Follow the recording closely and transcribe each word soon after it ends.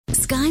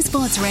Sky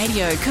Sports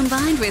Radio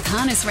combined with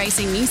Harness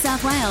Racing New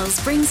South Wales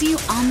brings you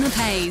On the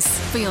Pace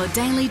for your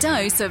daily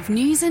dose of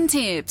news and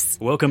tips.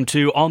 Welcome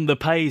to On the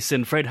Pace,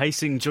 and Fred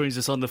Hastings joins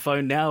us on the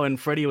phone now. And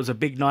Freddie, it was a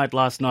big night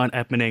last night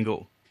at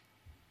Menangle.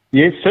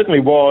 Yes, certainly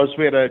was.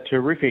 We had a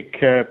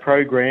terrific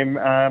program.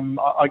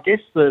 I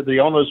guess the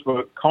honours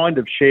were kind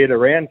of shared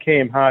around.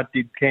 Cam Hart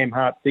did Cam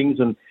Hart things,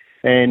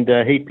 and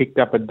he picked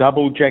up a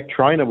double. Jack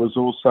Trainer was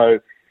also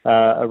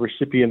a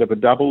recipient of a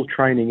double,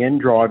 training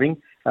and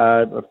driving.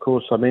 Of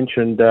course, I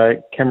mentioned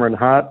Cameron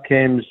Hart.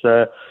 Cam's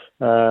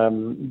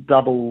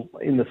double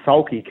in the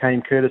sulky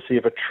came courtesy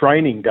of a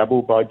training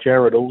double by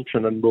Jared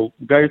Alchin, and we'll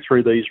go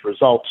through these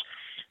results.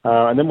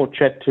 And then we'll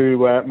chat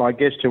to my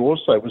guest who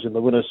also was in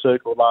the winner's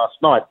circle last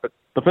night. But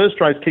the first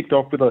race kicked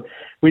off with a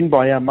win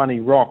by Our Money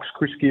Rocks,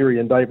 Chris Geary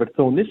and David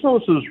Thorne. This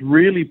horse has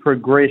really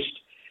progressed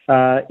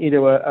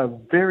into a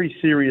very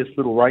serious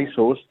little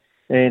racehorse,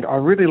 and I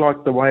really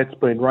like the way it's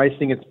been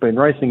racing. It's been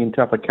racing in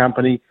tougher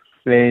company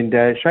and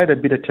showed a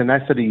bit of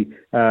tenacity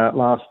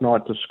last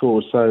night to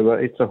score. So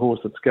it's a horse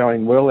that's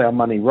going well, Our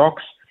Money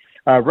Rocks.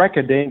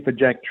 Rackadan for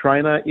Jack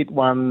Trainer. It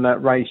won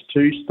race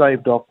 2,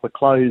 staved off the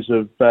close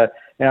of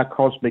Our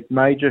Cosmic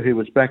Major, who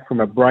was back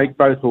from a break.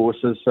 Both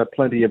horses,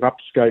 plenty of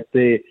upscope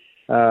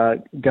there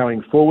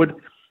going forward.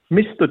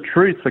 Mr.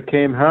 Truth for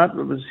Cam Hart.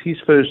 It was his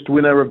first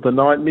winner of the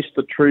night.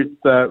 Mr. Truth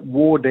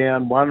wore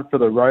down one for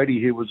the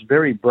roadie, who was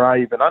very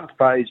brave and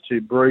unfazed, who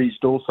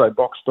breezed, also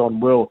boxed on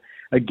well.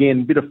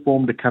 Again, bit of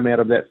form to come out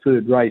of that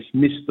third race.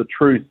 Mr.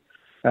 Truth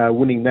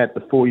winning that, the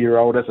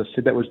 4-year-old. As I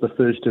said, that was the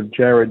first of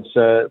Jared's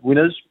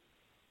winners.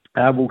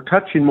 We'll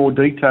touch in more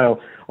detail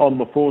on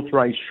the fourth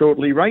race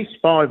shortly. Race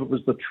 5, it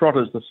was the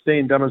Trotters, the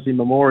Stan Dummersy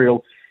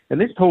Memorial. And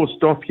this horse,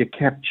 Doff Your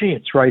Cap, gee,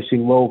 it's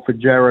racing well for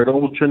Jared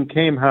Alchin.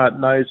 Cam Hart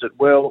knows it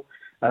well.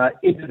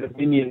 Into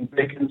Dominion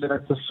beckons, and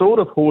it's the sort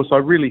of horse I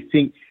really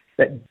think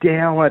that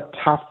dour,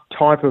 tough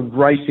type of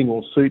racing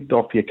will suit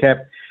Doff Your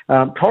Cap.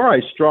 Toro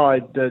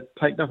Stride,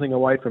 take nothing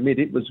away from it.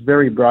 It was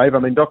very brave. I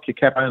mean, Doff Your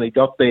Cap only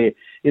got there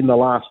in the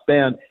last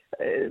bound.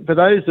 For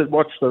those that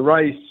watched the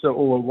race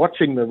or were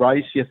watching the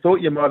race, you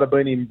thought you might have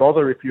been in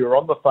bother if you were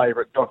on the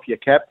favourite, Doff Your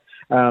Cap.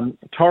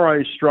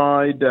 Toro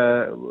Stride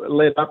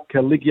led up.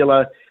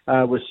 Caligula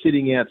was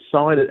sitting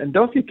outside it, and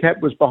Doff Your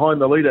Cap was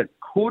behind the leader,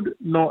 could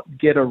not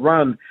get a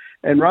run.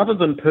 And rather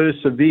than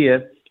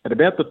persevere, at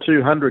about the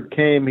 200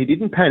 Cam, he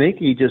didn't panic.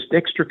 He just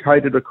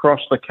extricated across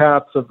the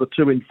carts of the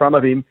two in front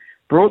of him,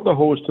 brought the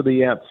horse to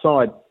the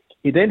outside.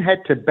 He then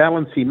had to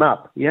balance him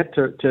up. He had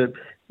to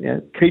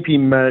keep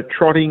him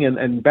trotting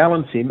and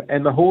balance him,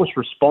 and the horse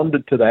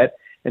responded to that,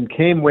 and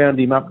Cam wound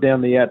him up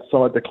down the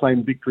outside to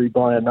claim victory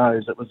by a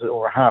nose.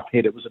 Or a half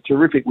head. It was a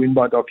terrific win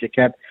by Doff Your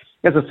Cap.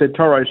 As I said,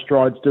 Toro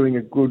Stride's doing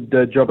a good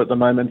job at the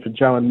moment for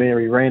Joe and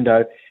Mary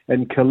Rando,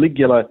 and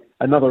Caligula,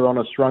 another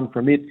honest run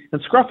from it.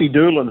 And Scruffy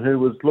Doolan, who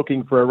was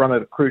looking for a run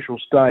at a crucial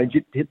stage,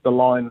 it hit the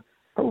line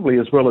probably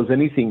as well as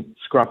anything,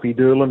 Scruffy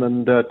Doolan,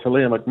 and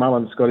Talia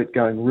McMullen's got it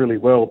going really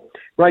well.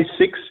 Race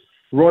 6,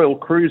 Royal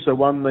Cruiser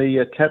won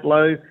the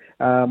Tatlow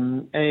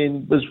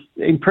and was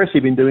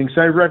impressive in doing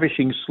so.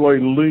 Ravishing Slow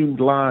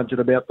loomed large at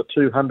about the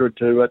 200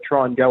 to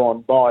try and go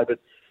on by, but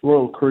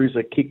Royal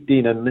Cruiser kicked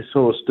in, and this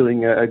horse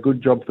doing a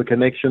good job for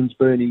Connections,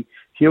 Bernie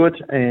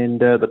Hewitt and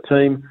the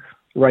team.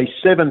 Race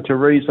 7,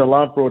 Teresa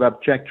Love brought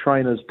up Jack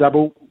Trainer's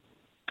double.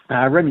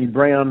 Remy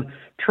Brown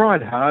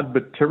tried hard,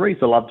 but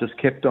Teresa Love just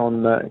kept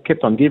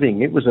on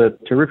giving. It was a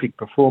terrific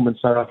performance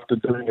after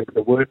doing a bit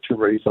of work,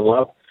 Teresa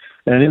Love.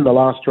 And in the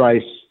last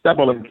race,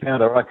 Double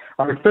Encounter,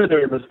 I refer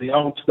to him as the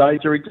old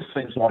stager. He just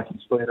seems like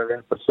he's been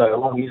around for so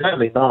long. He's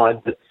only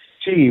 9, but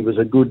gee, it was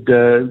a good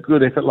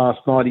effort last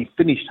night. He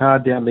finished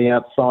hard down the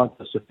outside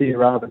for Sophia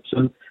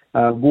Arvidsson,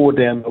 wore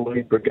down the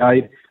lead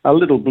brigade. A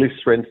Little Bliss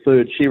ran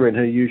third. She ran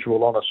her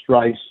usual honest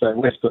race,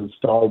 Western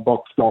style,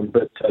 boxed on,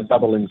 but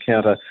Double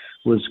Encounter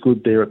was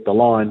good there at the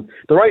line.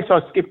 The race I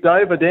skipped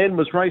over, Dan,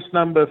 was race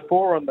number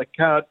 4 on the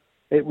card.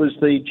 It was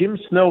the Jim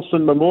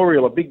Snelson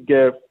Memorial, a big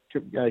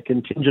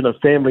contingent of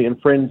family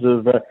and friends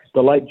of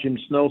the late Jim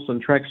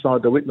Snelson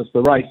trackside to witness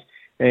the race.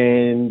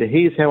 And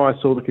here's how I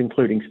saw the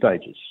concluding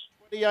stages.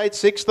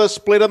 28-6, the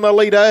split, and the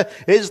leader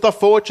is the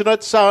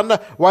Fortunate Son.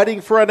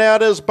 Waiting for an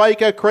out as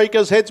Baker Creek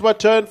as heads were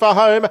turned for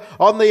home.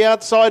 On the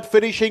outside,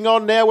 finishing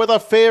on now with a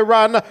fair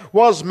run,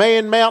 was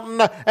Man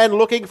Mountain, and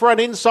looking for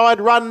an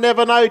inside run,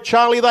 Never Know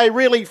Charlie. They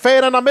really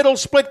fan, and a middle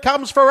split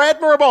comes for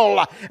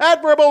Admirable.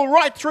 Admirable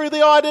right through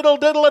the eye,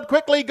 diddle had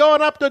quickly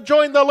gone up to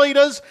join the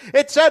leaders.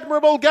 It's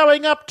Admirable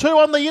going up 2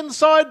 on the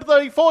inside.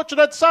 The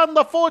Fortunate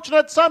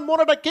Son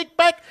wanted a kick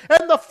back,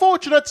 and the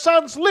Fortunate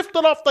Son's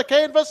lifted off the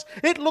canvas.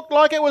 It looked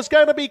like it was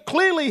going to be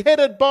clearly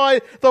headed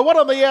by the one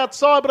on the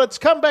outside, but it's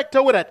come back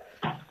to win it.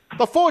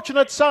 The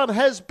Fortunate Son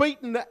has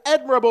beaten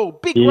Admirable.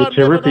 Big run,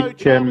 terrific,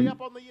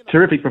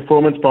 terrific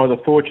performance by the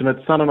Fortunate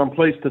Son, and I'm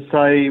pleased to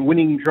say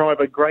winning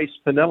driver Grace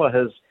Panella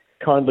has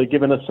kindly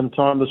given us some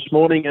time this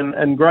morning.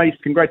 And Grace,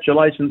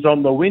 congratulations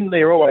on the win.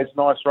 They're always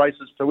nice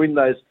races to win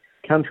those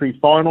country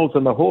finals,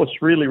 and the horse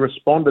really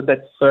responded.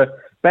 That's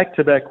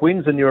back-to-back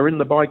wins, and you were in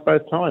the bike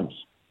both times.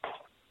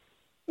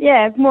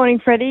 Yeah, good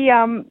morning, Freddie.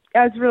 It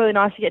was really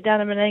nice to get down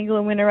to Menangle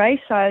and win a race.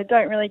 I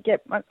don't really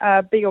get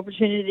a big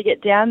opportunity to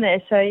get down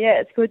there, so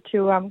yeah, it's good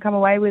to come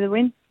away with a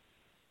win.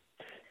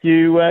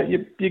 You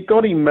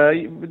got him.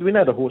 We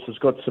know the horse has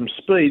got some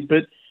speed,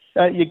 but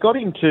you got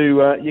him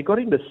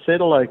to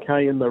settle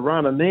okay in the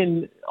run, and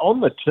then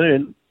on the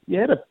turn you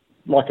had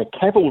like a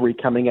cavalry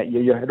coming at you.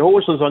 You had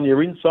horses on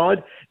your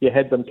inside, you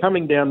had them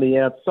coming down the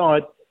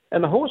outside,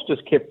 and the horse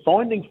just kept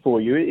finding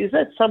for you. Is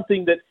that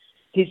something that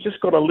he's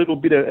just got a little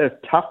bit of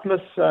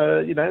toughness,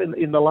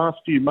 in the last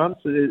few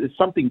months? Has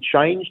something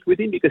changed with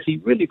him? Because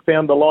he really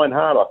found the line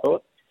hard, I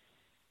thought.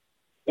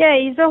 Yeah,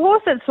 he's a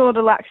horse that sort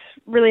of lacks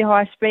really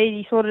high speed.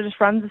 He sort of just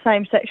runs the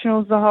same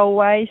sectionals the whole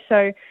way,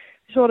 so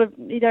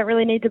you don't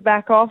really need to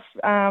back off.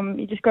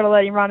 You just got to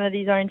let him run at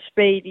his own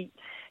speed.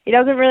 He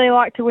doesn't really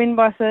like to win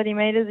by 30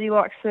 metres. He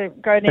likes to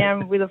go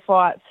down with a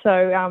fight. So,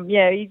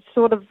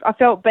 I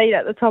felt beat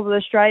at the top of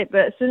the straight,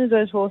 but as soon as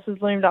those horses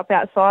loomed up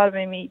outside of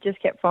him, he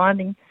just kept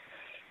finding.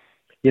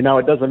 It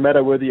doesn't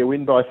matter whether you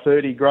win by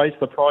 30, Grace,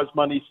 the prize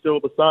money's still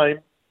the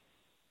same.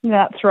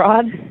 That's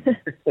right.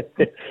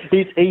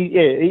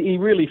 He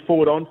really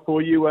fought on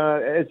for you.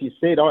 As you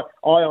said, I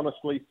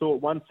honestly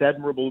thought once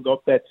Admirable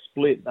got that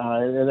split,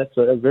 and that's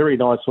a very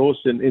nice horse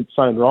in its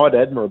own right,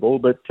 Admirable,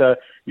 but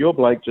your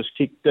bloke just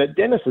kicked.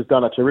 Dennis has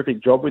done a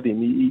terrific job with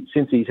him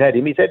since he's had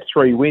him. He's had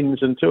 3 wins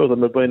and 2 of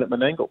them have been at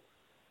Menangle.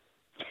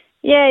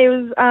 Yeah, it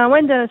was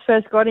when Dennis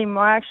first got him,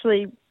 I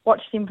actually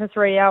watched him for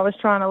 3 hours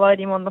trying to load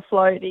him on the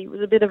float. He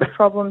was a bit of a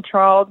problem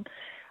child.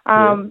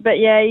 But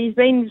yeah, he's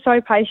been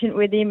so patient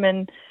with him,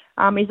 and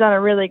he's done a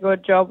really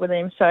good job with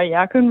him. So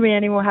yeah, I couldn't be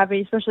any more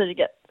happy, especially to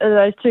get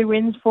those 2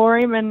 wins for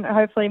him, and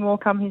hopefully more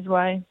come his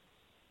way.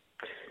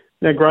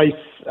 Now, Grace,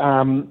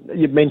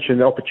 you've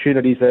mentioned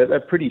opportunities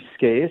are pretty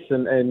scarce,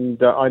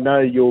 and I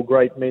know your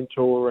great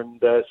mentor and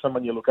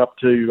someone you look up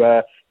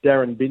to,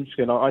 Darren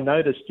Binskin. I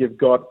noticed you've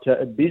got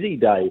a busy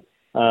day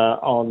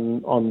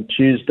on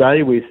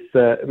Tuesday with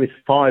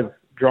 5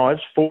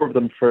 drives, 4 of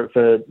them for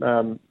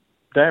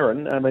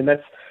Darren. I mean,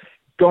 that's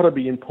got to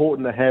be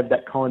important to have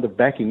that kind of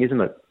backing,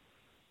 isn't it?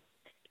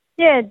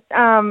 Yeah,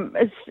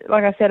 it's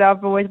like I said,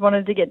 I've always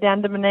wanted to get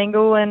down to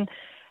Menangle, and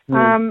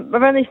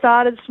I've only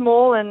started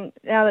small, and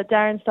now that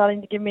Darren's starting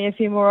to give me a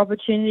few more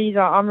opportunities,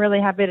 I'm really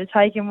happy to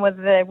take them,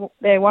 whether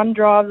they're 1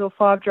 drives or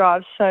 5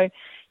 drives. So,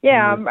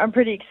 yeah, I'm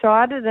pretty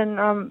excited,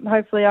 and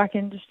hopefully I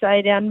can just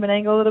stay down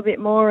Menangle a little bit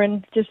more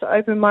and just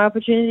open my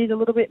opportunities a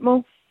little bit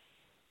more.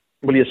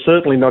 Well, you're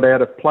certainly not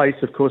out of place.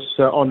 Of course,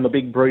 on the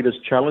Big Breeders'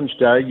 Challenge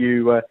Day,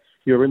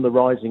 you're in the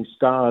Rising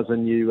Stars,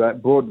 and you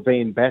brought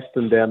Van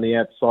Basten down the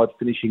outside,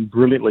 finishing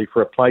brilliantly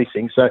for a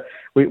placing. So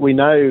we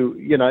know,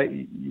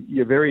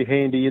 you're very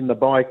handy in the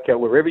bike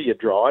wherever you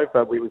drive.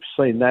 We've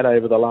seen that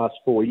over the last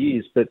 4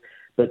 years. But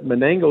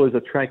Menangle is a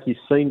track you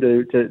seem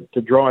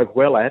to drive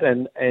well at,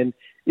 and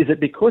is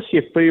it because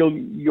you feel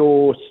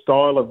your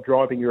style of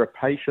driving, you're a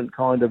patient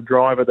kind of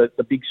driver, that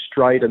the big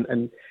straight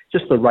and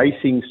just the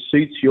racing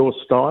suits your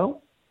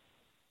style?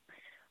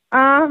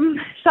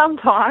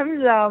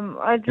 Sometimes.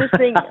 I just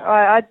think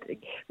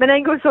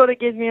Menangle sort of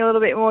gives me a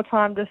little bit more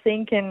time to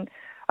think, and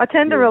I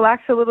tend to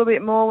relax a little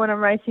bit more when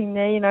I'm racing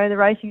there. The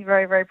racing's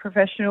very, very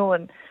professional,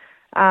 and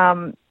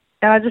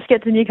I just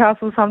get to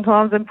Newcastle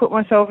sometimes and put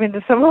myself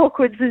into some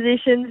awkward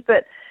positions,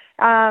 but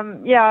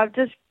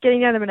just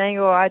getting down to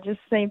Menangle, I just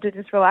seem to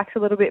just relax a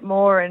little bit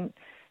more and,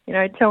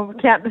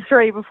 count to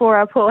 3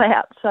 before I pull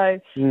out. So,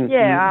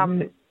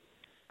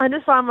 I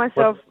just find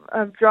myself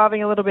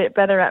driving a little bit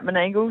better at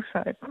Menangle.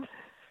 So,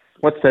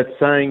 what's that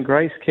saying,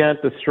 Grace? Count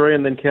to 3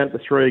 and then count to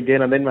 3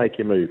 again and then make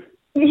your move.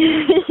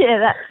 Yeah,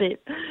 that's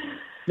it.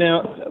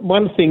 Now,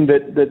 one thing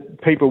that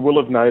people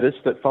will have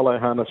noticed that follow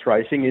harness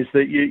racing is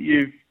that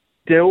you've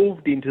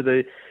delved into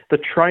the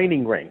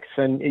training ranks,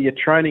 and you're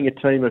training a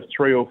team of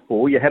 3 or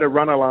 4. You had a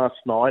runner last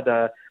night,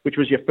 which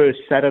was your first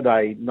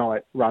Saturday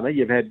night runner.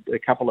 You've had a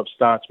couple of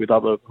starts with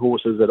other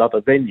horses at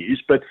other venues,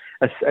 but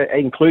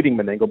including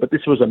Menangle, but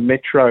this was a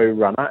Metro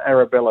runner,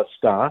 Arabella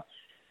Star.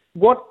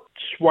 What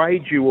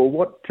swayed you, or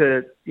what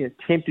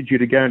tempted you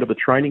to go into the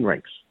training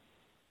ranks?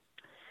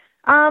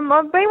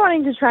 I've been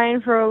wanting to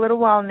train for a little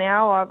while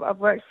now. I've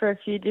worked for a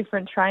few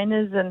different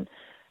trainers, and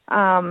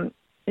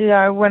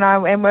when I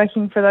am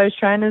working for those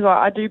trainers,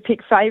 I do pick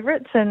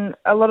favourites, and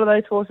a lot of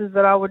those horses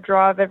that I would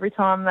drive every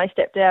time they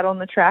stepped out on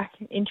the track,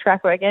 in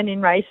track work and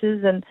in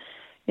races, and,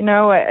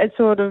 it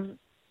sort of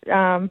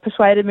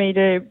persuaded me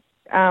to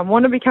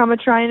want to become a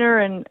trainer,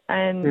 and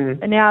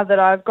now that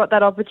I've got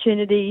that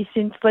opportunity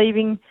since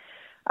leaving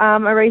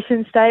a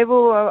recent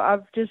stable,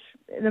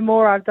 the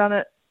more I've done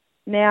it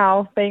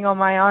now, being on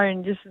my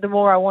own, just the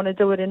more I want to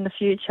do it in the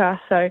future.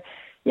 So,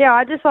 yeah,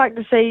 I just like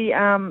to see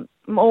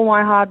all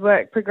my hard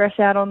work progress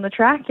out on the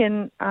track,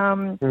 and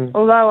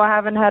although I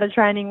haven't had a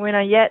training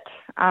winner yet,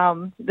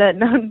 that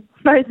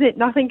knows that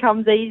nothing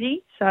comes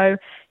easy. So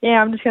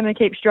yeah, I'm just going to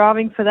keep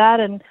striving for that,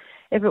 and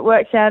if it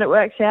works out, it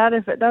works out.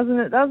 If it doesn't,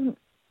 it doesn't.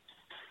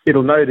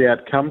 It'll no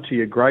doubt come to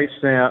you, Grace.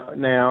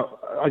 Now,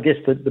 I guess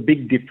the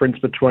big difference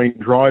between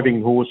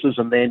driving horses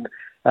and then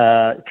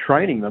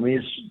training them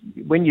is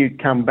when you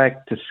come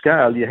back to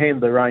scale, you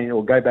hand the rein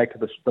or go back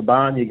to the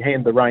barn, you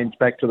hand the reins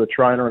back to the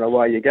trainer and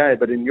away you go.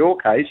 But in your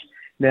case,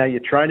 now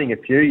you're training a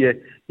few,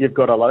 you've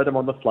got to load them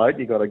on the float,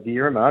 you've got to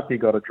gear them up,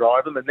 you've got to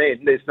drive them, and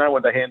then there's no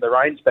one to hand the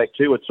reins back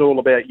to. It's all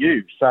about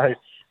you. So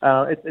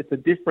it's a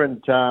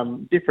different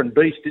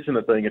beast, isn't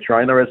it, being a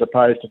trainer as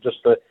opposed to just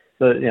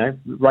the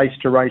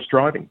race-to-race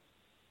driving?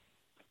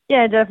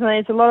 Yeah, definitely.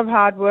 It's a lot of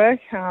hard work.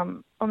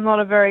 I'm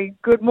not a very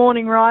good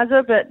morning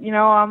riser, but,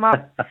 I'm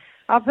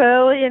up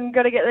early and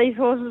got to get these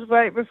horses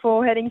worked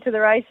before heading to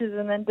the races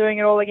and then doing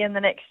it all again the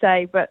next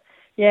day. But,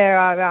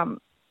 yeah,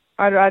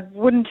 I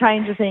wouldn't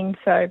change a thing.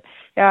 So,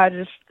 yeah,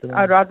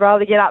 I'd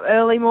rather get up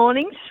early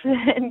mornings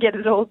and get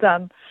it all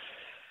done.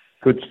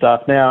 Good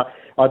stuff. Now,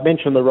 I'd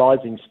mentioned the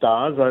Rising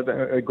Stars.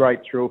 A great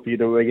thrill for you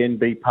to, again,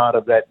 be part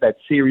of that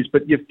series.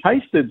 But you've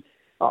tasted,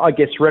 I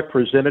guess,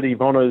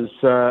 representative honours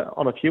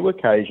on a few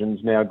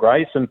occasions now,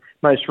 Grace, and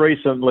most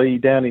recently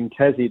down in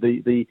Tassie,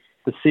 the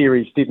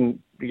series didn't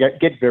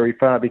get very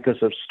far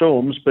because of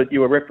storms, but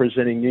you were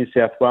representing New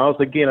South Wales.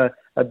 Again,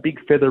 a big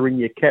feather in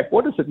your cap.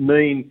 What does it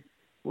mean,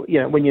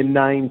 when you're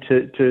named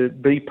to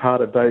be part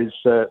of those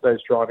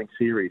driving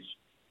series?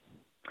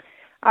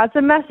 It's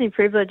a massive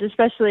privilege,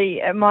 especially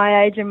at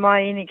my age and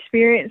my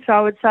inexperience.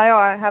 I would say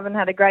I haven't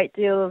had a great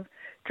deal of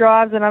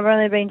drives, and I've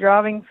only been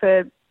driving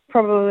for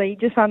probably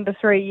just under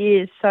 3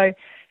 years. So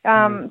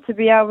to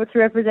be able to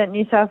represent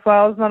New South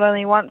Wales not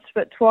only once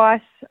but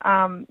twice,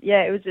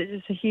 it was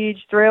just a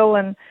huge thrill.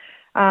 And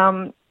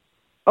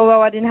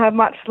although I didn't have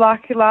much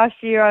luck last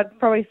year, I'd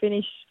probably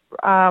finished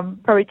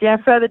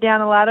further down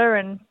the ladder,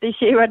 and this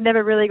year I'd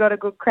never really got a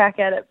good crack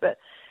at it. But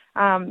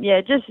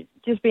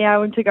just being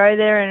able to go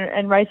there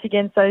and race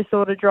against those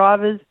sort of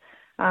drivers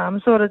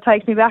sort of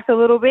takes me back a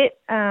little bit,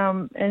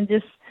 and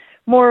just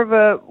more of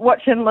a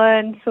watch and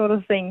learn sort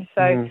of thing.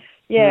 So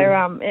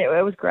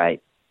it was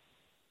great.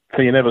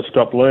 So you never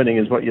stop learning,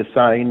 is what you're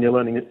saying. You're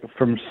learning it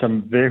from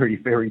some very,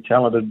 very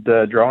talented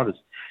drivers.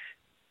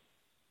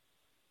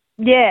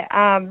 Yeah,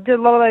 a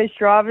lot of those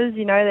drivers,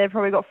 they've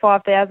probably got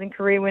 5,000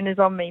 career winners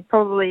on me,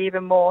 probably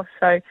even more.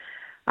 So,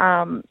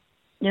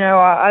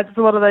 there's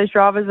a lot of those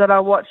drivers that I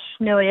watch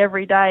nearly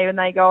every day when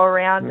they go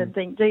around and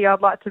think, gee,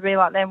 I'd like to be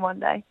like them one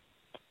day.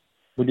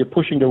 Well, you're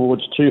pushing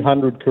towards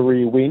 200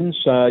 career wins.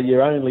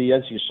 You're only,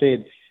 as you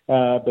said,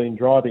 been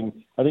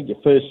driving, I think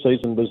your first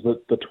season was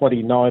the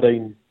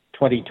 2019-2020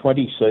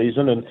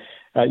 season, and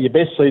your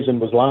best season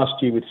was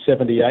last year with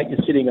 78. You're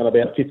sitting on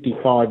about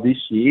 55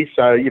 this year,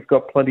 so you've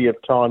got plenty of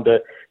time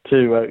to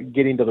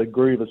get into the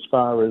groove as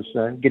far as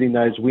getting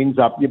those wins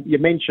up. You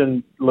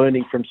mentioned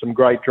learning from some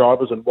great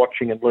drivers and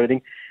watching and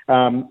learning.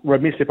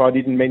 Remiss if I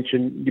didn't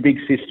mention your big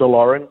sister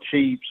Lauren.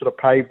 She sort of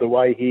paved the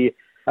way here,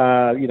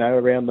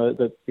 around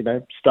the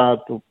start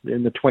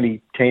in the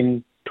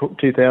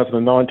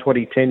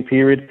 2009-2010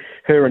 period.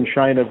 Her and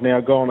Shane have now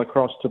gone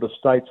across to the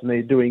States and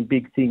they're doing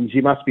big things.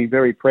 You must be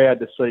very proud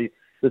to see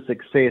the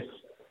success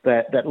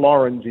that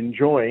Lauren's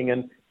enjoying.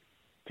 And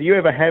do you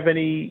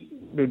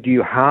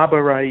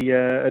harbour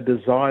a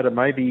desire to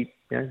maybe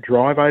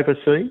drive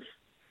overseas?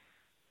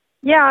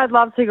 Yeah, I'd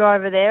love to go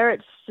over there.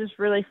 It's just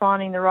really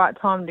finding the right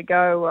time to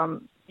go.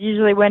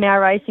 Usually when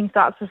our racing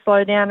starts to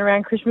slow down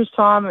around Christmas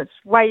time, it's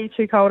way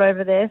too cold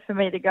over there for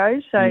me to go.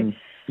 So,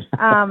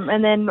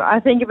 and then I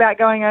think about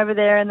going over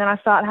there and then I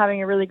start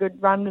having a really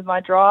good run with my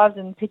drives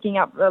and picking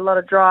up a lot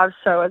of drives.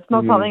 So it's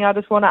not something I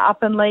just want to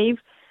up and leave.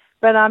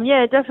 But,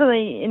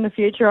 definitely in the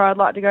future I'd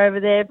like to go over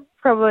there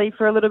probably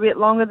for a little bit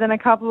longer than a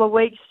couple of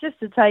weeks just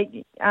to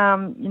take,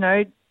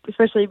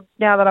 especially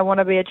now that I want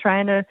to be a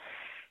trainer.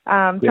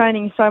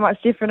 Training is so much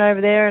different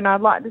over there, and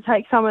I'd like to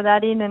take some of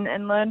that in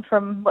and learn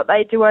from what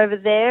they do over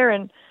there,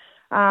 and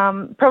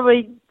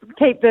probably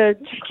keep the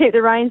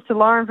reins to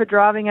Lauren for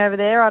driving over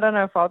there. I don't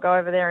know if I'll go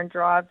over there and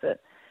drive, but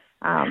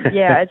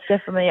it's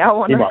definitely I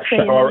want to see.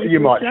 You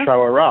might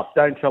show her up.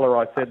 Don't tell her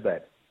I said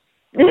that.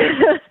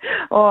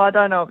 Oh, I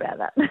don't know about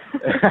that.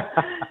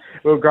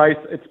 Well, Grace,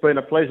 it's been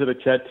a pleasure to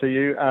chat to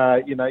you.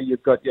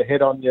 You've got your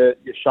head on your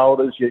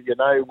shoulders. You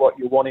know what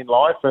you want in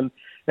life, and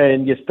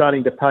you're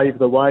starting to pave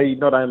the way,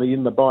 not only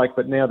in the bike,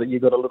 but now that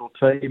you've got a little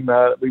team,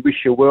 we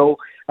wish you well.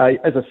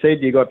 As I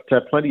said, you got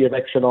plenty of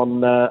action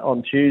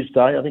on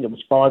Tuesday. I think it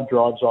was 5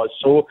 drives I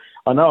saw.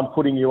 I know I'm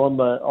putting you on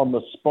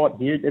the spot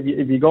here. Have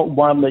you got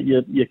one that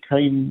you're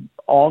keen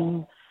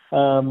on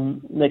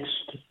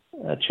next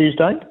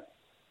Tuesday?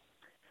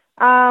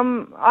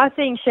 I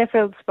think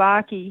Sheffield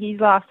Sparky, his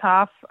last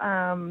half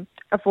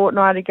a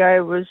fortnight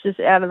ago was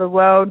just out of the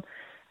world.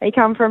 He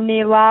come from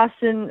near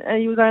last and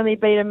he was only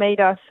beat a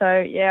metre. So,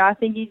 yeah, I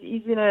think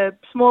he's in a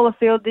smaller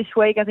field this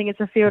week. I think it's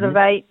a field of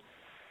 8.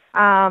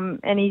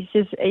 And he's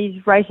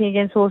racing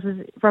against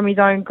horses from his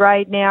own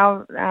grade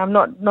now,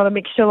 not a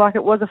mixture like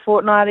it was a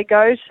fortnight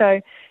ago.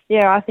 So,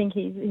 yeah, I think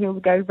he'll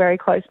go very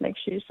close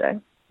next Tuesday.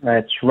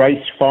 That's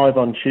race 5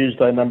 on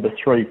Tuesday, number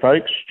 3,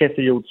 folks.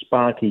 Sheffield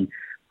Sparky.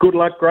 Good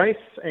luck, Grace,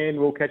 and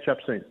we'll catch up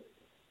soon.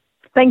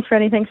 Thanks,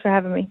 Freddie. Thanks for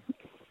having me.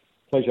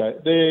 Pleasure.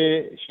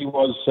 There she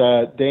was,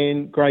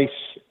 Grace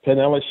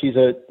Panella. She's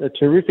a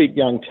terrific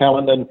young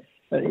talent, and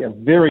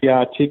very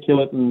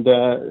articulate and,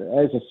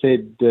 as I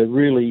said,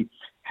 really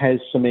has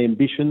some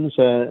ambitions.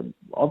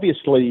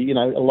 Obviously,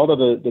 a lot of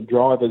the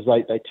drivers,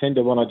 they tend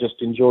to want to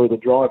just enjoy the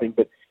driving,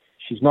 but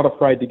she's not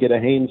afraid to get her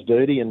hands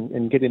dirty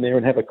and get in there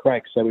and have a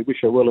crack. So we wish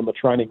her well in the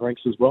training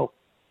ranks as well.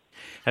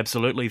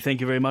 Absolutely.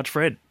 Thank you very much,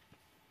 Fred.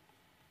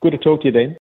 Good to talk to you, Dan.